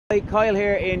Hi, Kyle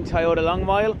here in Toyota Long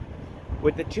Mile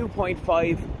with the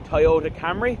 2.5 Toyota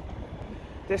Camry.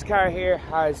 This car here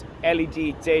has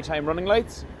LED daytime running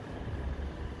lights,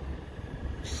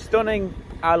 stunning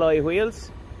alloy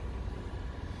wheels,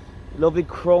 lovely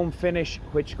chrome finish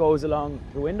which goes along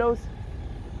the windows,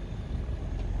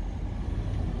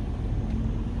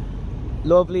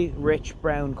 lovely rich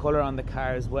brown colour on the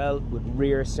car as well with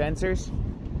rear sensors.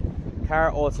 The car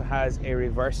also has a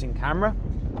reversing camera.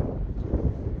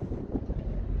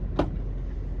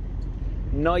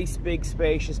 Nice big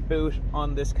spacious boot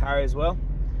on this car as well,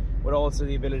 with also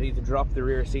the ability to drop the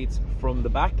rear seats from the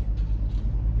back.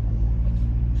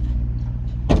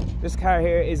 This car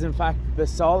here is in fact the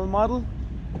Sol model.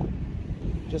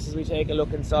 Just as we take a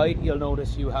look inside, you'll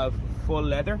notice you have full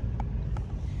leather.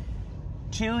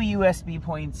 2 USB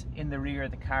points in the rear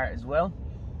of the car as well.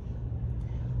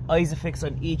 Isofix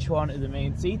on each one of the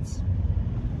main seats.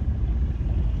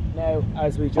 Now,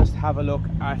 as we just have a look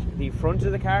at the front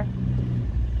of the car,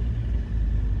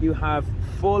 you have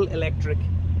full electric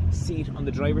seat on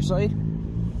the driver's side,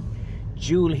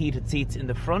 dual heated seats in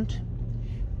the front,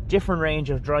 different range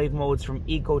of drive modes from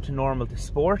eco to normal to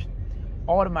sport,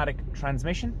 automatic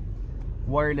transmission,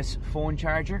 wireless phone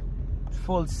charger,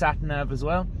 full sat nav as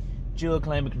well, dual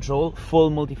climate control, full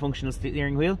multifunctional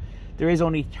steering wheel. There is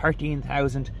only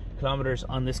 13,000 kilometers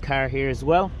on this car here as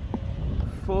well.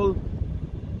 Full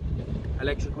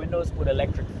electric windows with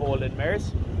electric fold-in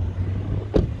mirrors.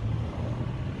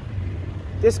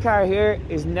 This car here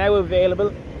is now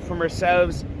available from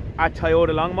ourselves at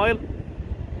Toyota Long Mile.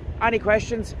 Any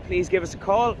questions, please give us a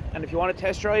call, and if you want to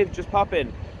test drive, just pop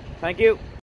in. Thank you.